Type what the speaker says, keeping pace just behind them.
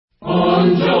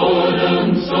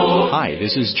Hi,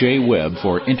 this is Jay Webb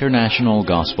for International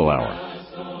Gospel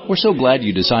Hour. We're so glad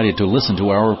you decided to listen to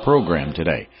our program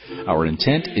today. Our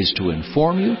intent is to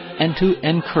inform you and to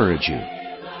encourage you.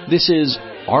 This is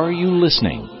Are You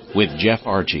Listening? With Jeff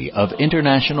Archie of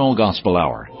International Gospel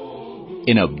Hour.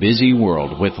 In a busy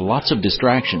world with lots of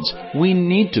distractions, we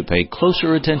need to pay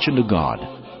closer attention to God.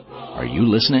 Are you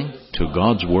listening to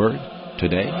God's Word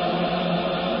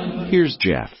today? Here's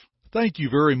Jeff. Thank you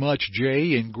very much,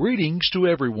 Jay, and greetings to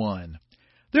everyone.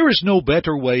 There is no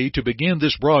better way to begin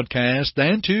this broadcast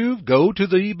than to go to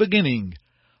the beginning,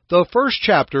 the first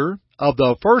chapter of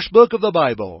the first book of the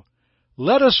Bible.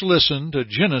 Let us listen to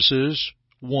Genesis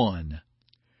 1.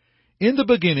 In the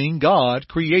beginning God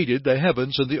created the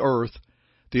heavens and the earth.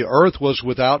 The earth was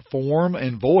without form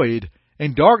and void,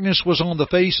 and darkness was on the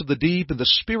face of the deep, and the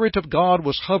Spirit of God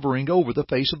was hovering over the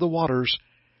face of the waters.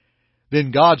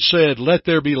 Then God said, Let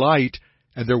there be light,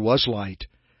 and there was light.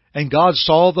 And God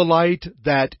saw the light,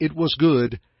 that it was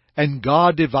good, and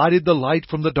God divided the light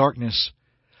from the darkness.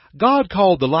 God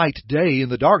called the light day,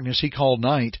 and the darkness He called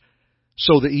night.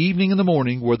 So the evening and the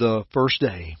morning were the first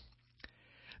day.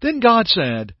 Then God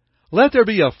said, Let there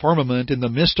be a firmament in the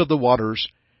midst of the waters,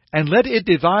 and let it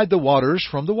divide the waters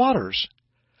from the waters.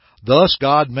 Thus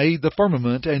God made the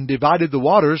firmament, and divided the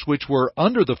waters which were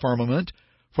under the firmament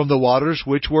from the waters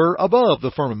which were above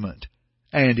the firmament.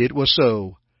 And it was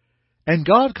so. And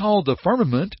God called the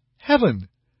firmament heaven.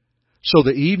 So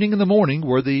the evening and the morning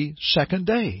were the second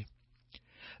day.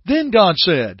 Then God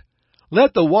said,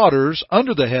 Let the waters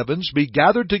under the heavens be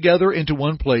gathered together into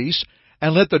one place,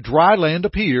 and let the dry land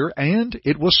appear, and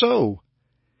it was so.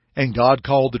 And God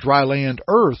called the dry land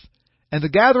earth, and the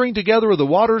gathering together of the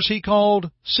waters He called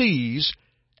seas,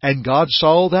 and God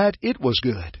saw that it was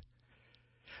good.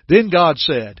 Then God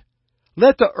said,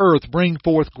 Let the earth bring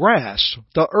forth grass,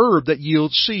 the herb that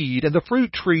yields seed, and the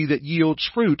fruit tree that yields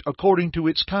fruit according to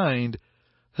its kind,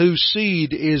 whose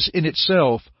seed is in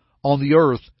itself on the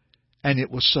earth. And it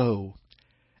was so.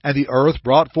 And the earth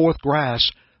brought forth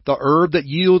grass, the herb that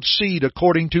yields seed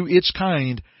according to its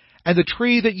kind, and the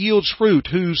tree that yields fruit,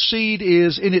 whose seed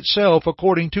is in itself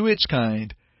according to its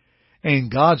kind. And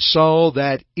God saw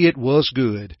that it was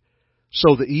good.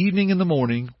 So the evening and the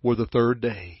morning were the third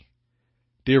day.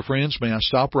 Dear friends, may I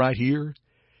stop right here?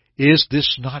 Is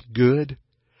this not good?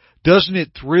 Doesn't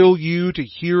it thrill you to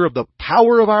hear of the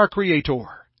power of our Creator?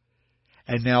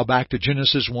 And now back to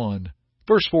Genesis 1,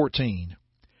 verse 14.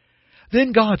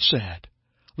 Then God said,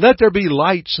 Let there be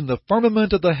lights in the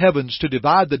firmament of the heavens to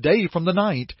divide the day from the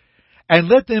night, and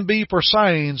let them be for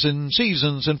signs and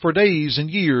seasons and for days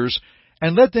and years,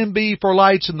 and let them be for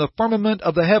lights in the firmament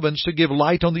of the heavens to give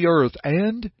light on the earth.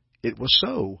 And it was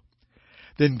so.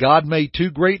 Then God made two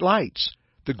great lights,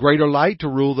 the greater light to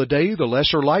rule the day, the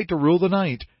lesser light to rule the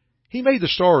night. He made the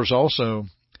stars also.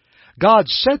 God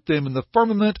set them in the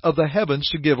firmament of the heavens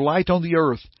to give light on the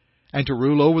earth, and to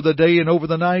rule over the day and over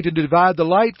the night, and to divide the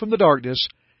light from the darkness.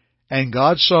 And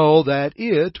God saw that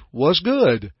it was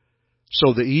good.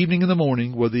 So the evening and the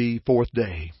morning were the fourth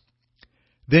day.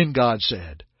 Then God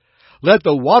said, Let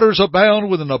the waters abound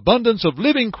with an abundance of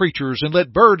living creatures, and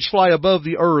let birds fly above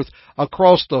the earth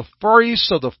across the face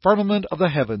of the firmament of the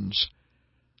heavens.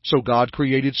 So God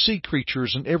created sea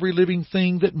creatures and every living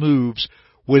thing that moves,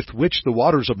 with which the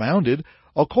waters abounded,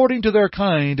 according to their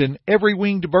kind, and every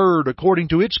winged bird according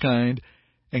to its kind.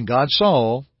 And God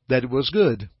saw that it was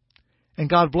good. And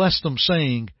God blessed them,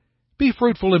 saying, Be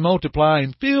fruitful and multiply,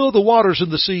 and fill the waters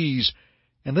in the seas,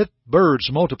 and let birds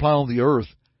multiply on the earth.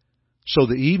 So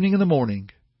the evening and the morning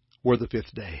were the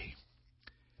fifth day.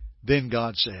 Then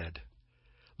God said,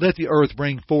 Let the earth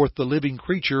bring forth the living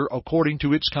creature according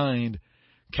to its kind,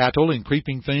 cattle and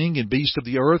creeping thing and beast of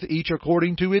the earth, each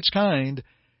according to its kind.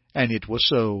 And it was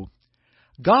so.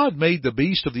 God made the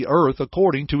beast of the earth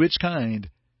according to its kind,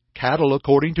 cattle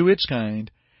according to its kind,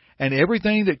 and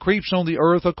everything that creeps on the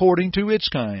earth according to its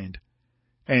kind.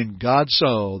 And God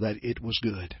saw that it was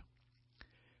good.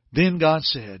 Then God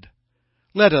said,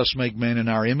 Let us make man in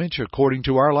our image, according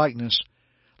to our likeness.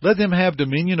 Let them have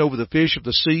dominion over the fish of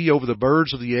the sea, over the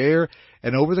birds of the air,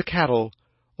 and over the cattle,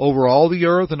 over all the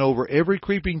earth, and over every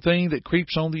creeping thing that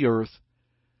creeps on the earth.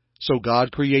 So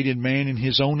God created man in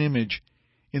His own image.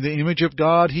 In the image of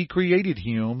God He created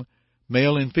him.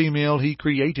 Male and female He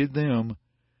created them.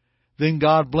 Then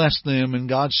God blessed them, and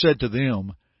God said to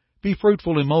them, Be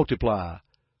fruitful and multiply.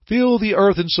 Fill the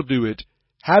earth and subdue it.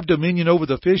 Have dominion over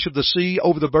the fish of the sea,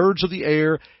 over the birds of the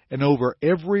air, and over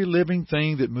every living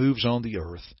thing that moves on the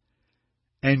earth.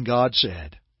 And God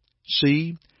said,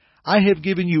 See, I have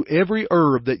given you every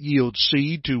herb that yields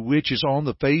seed, to which is on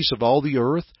the face of all the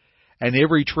earth, And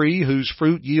every tree whose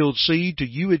fruit yields seed, to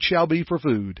you it shall be for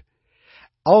food.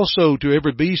 Also to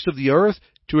every beast of the earth,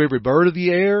 to every bird of the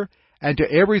air, and to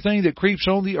everything that creeps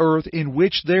on the earth in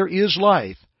which there is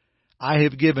life, I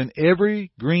have given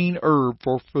every green herb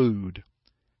for food.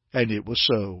 And it was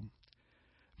so.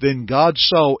 Then God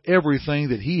saw everything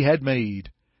that He had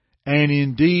made, and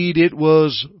indeed it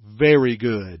was very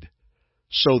good.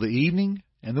 So the evening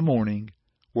and the morning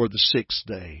were the sixth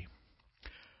day.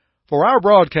 For our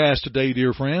broadcast today,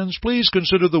 dear friends, please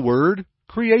consider the word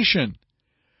creation.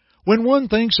 When one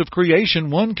thinks of creation,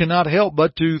 one cannot help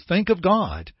but to think of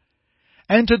God.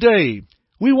 And today,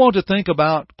 we want to think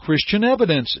about Christian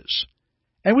evidences.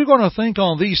 And we're going to think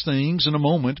on these things in a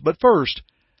moment, but first,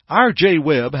 our Jay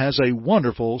Webb has a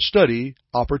wonderful study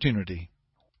opportunity.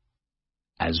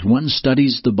 As one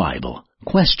studies the Bible,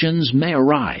 questions may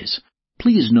arise.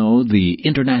 Please know the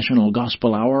International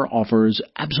Gospel Hour offers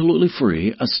absolutely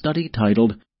free a study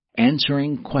titled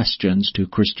Answering Questions to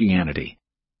Christianity.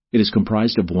 It is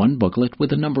comprised of one booklet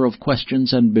with a number of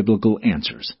questions and biblical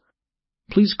answers.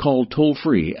 Please call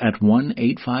toll-free at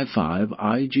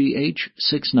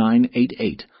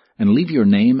 1-855-IGH-6988 and leave your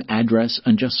name, address,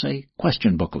 and just say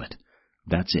Question Booklet.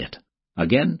 That's it.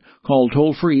 Again, call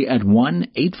toll-free at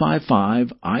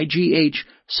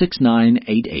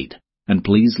 1-855-IGH-6988. And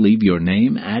please leave your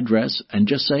name, address, and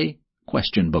just say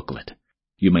Question Booklet.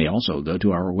 You may also go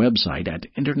to our website at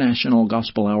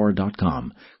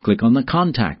internationalgospelhour.com, click on the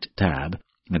Contact tab,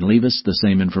 and leave us the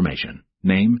same information,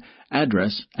 name,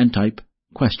 address, and type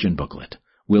Question Booklet.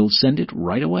 We'll send it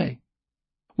right away.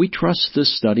 We trust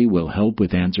this study will help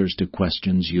with answers to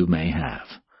questions you may have.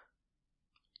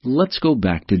 Let's go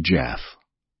back to Jeff.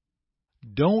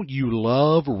 Don't you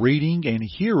love reading and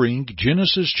hearing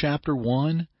Genesis chapter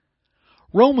 1?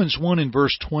 Romans 1 and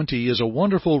verse 20 is a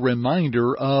wonderful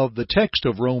reminder of the text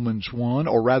of Romans 1,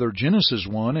 or rather Genesis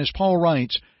 1, as Paul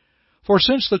writes, For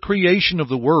since the creation of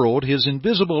the world, His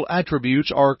invisible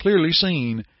attributes are clearly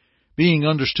seen, being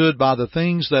understood by the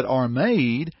things that are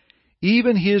made,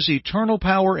 even His eternal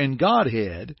power and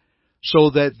Godhead,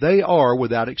 so that they are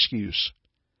without excuse.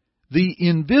 The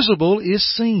invisible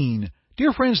is seen.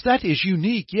 Dear friends, that is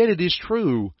unique, yet it is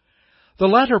true. The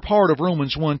latter part of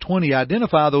Romans 1:20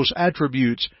 identify those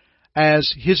attributes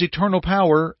as His eternal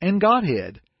power and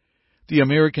Godhead. The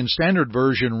American Standard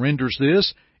Version renders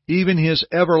this, even His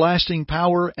everlasting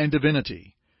power and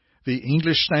divinity. The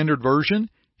English Standard Version,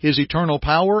 His eternal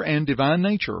power and divine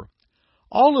nature.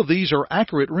 All of these are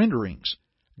accurate renderings.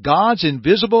 God's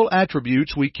invisible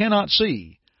attributes we cannot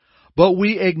see, but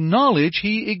we acknowledge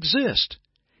He exists.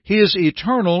 His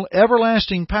eternal,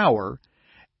 everlasting power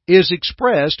is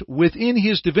expressed within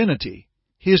His divinity,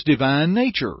 His divine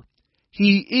nature.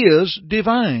 He is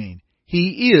divine.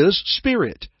 He is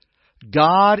Spirit.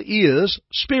 God is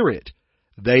Spirit.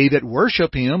 They that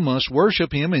worship Him must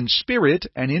worship Him in spirit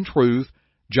and in truth,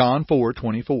 John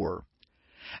 4:24.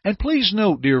 And please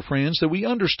note, dear friends, that we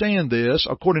understand this,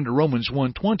 according to Romans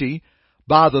 1:20,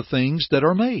 by the things that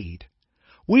are made.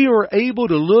 We are able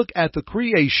to look at the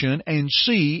creation and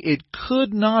see it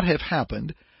could not have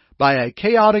happened by a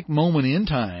chaotic moment in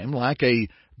time, like a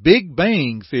Big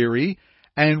Bang theory,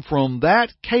 and from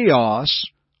that chaos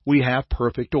we have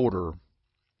perfect order.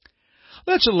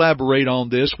 Let's elaborate on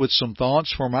this with some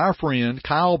thoughts from our friend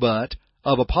Kyle Butt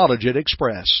of Apologetics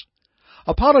Press.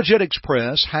 Apologetics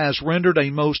Press has rendered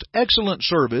a most excellent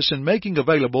service in making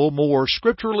available more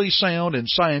scripturally sound and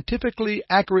scientifically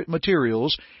accurate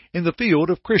materials in the field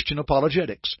of Christian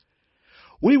apologetics.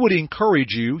 We would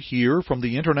encourage you here from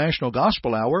the International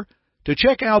Gospel Hour to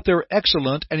check out their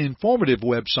excellent and informative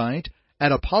website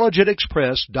at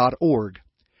apologeticspress.org.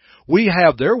 We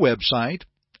have their website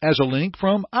as a link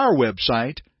from our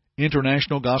website,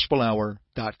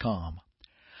 internationalgospelhour.com.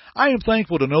 I am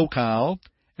thankful to know Kyle,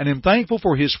 and am thankful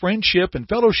for his friendship and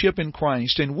fellowship in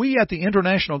Christ, and we at the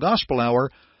International Gospel Hour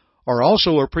are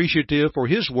also appreciative for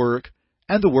his work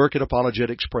and the work at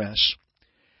Apologetics Press.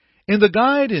 In the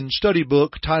guide and study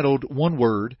book titled One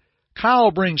Word,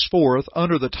 Kyle brings forth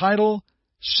under the title,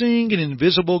 Seeing an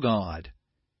Invisible God.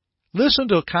 Listen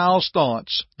to Kyle's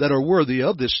thoughts that are worthy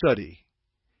of this study.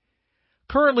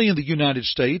 Currently in the United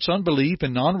States, unbelief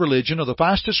and non-religion are the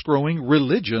fastest growing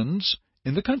religions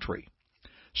in the country.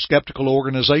 Skeptical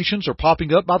organizations are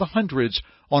popping up by the hundreds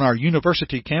on our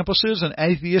university campuses, and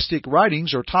atheistic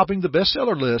writings are topping the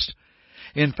bestseller list.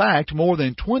 In fact, more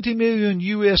than 20 million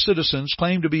U.S. citizens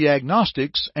claim to be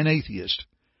agnostics and atheists.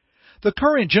 The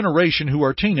current generation who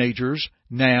are teenagers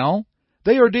now,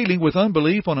 they are dealing with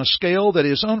unbelief on a scale that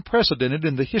is unprecedented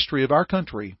in the history of our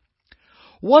country.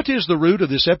 What is the root of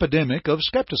this epidemic of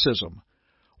skepticism?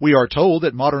 We are told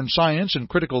that modern science and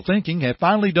critical thinking have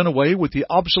finally done away with the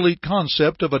obsolete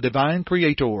concept of a divine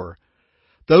creator.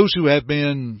 Those who have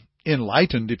been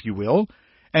enlightened, if you will,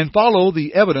 and follow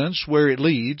the evidence where it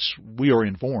leads, we are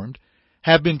informed,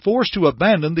 have been forced to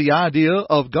abandon the idea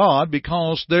of God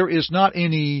because there is not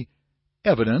any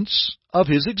evidence of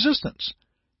His existence.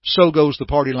 So goes the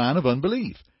party line of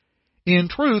unbelief. In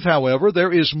truth, however,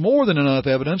 there is more than enough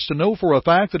evidence to know for a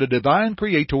fact that a divine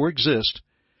creator exists.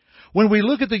 When we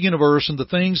look at the universe and the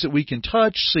things that we can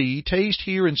touch, see, taste,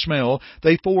 hear, and smell,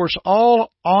 they force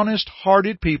all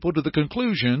honest-hearted people to the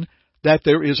conclusion that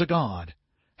there is a God.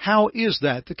 How is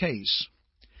that the case?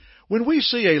 When we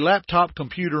see a laptop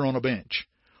computer on a bench,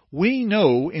 we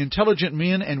know intelligent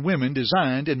men and women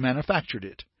designed and manufactured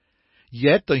it.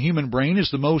 Yet the human brain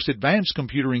is the most advanced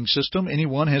computing system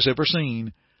anyone has ever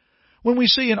seen. When we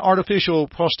see an artificial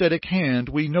prosthetic hand,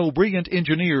 we know brilliant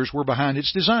engineers were behind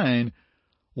its design.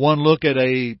 One look at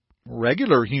a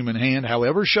regular human hand,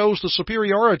 however, shows the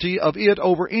superiority of it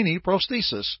over any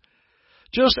prosthesis.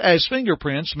 Just as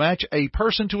fingerprints match a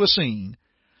person to a scene,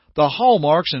 the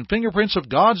hallmarks and fingerprints of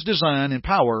God's design and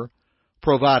power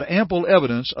provide ample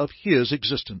evidence of His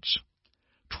existence.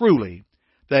 Truly,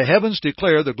 the heavens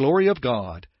declare the glory of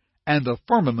God, and the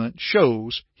firmament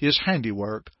shows His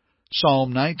handiwork.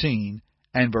 Psalm 19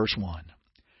 and verse 1.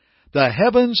 The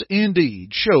heavens indeed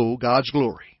show God's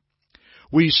glory.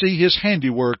 We see His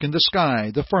handiwork in the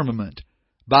sky, the firmament.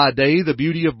 By day the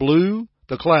beauty of blue,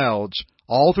 the clouds,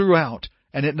 all throughout,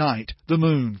 and at night the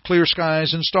moon, clear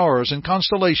skies and stars and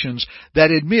constellations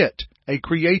that admit a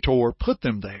Creator put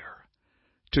them there.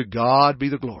 To God be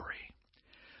the glory.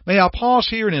 May I pause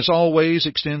here and as always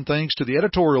extend thanks to the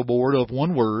editorial board of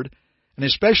One Word, and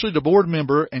especially to board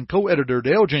member and co-editor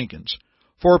Dale Jenkins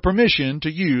for permission to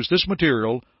use this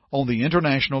material on the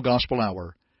International Gospel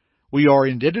Hour. We are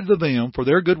indebted to them for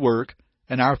their good work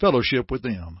and our fellowship with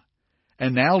them.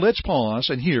 And now let's pause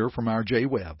and hear from our Jay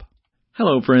Webb.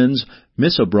 Hello, friends.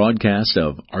 Miss a broadcast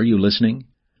of Are You Listening?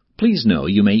 Please know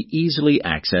you may easily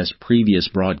access previous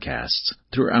broadcasts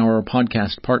through our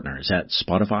podcast partners at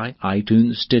Spotify,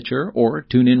 iTunes, Stitcher, or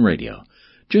TuneIn Radio.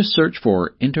 Just search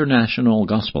for International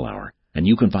Gospel Hour, and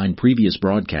you can find previous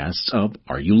broadcasts of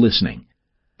Are You Listening?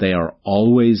 They are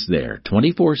always there,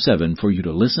 24/7 for you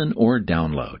to listen or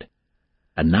download.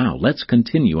 And now let's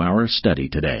continue our study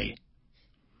today.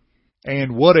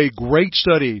 And what a great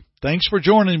study. Thanks for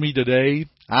joining me today.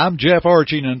 I'm Jeff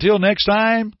Archie, and until next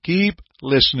time, keep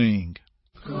listening.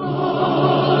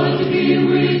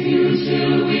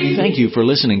 Thank you for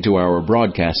listening to our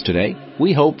broadcast today.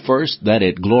 We hope first that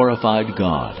it glorified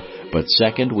God, but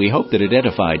second, we hope that it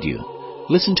edified you.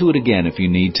 Listen to it again if you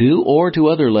need to, or to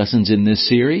other lessons in this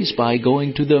series by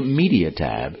going to the Media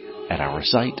tab at our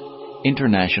site,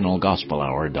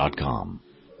 internationalgospelhour.com.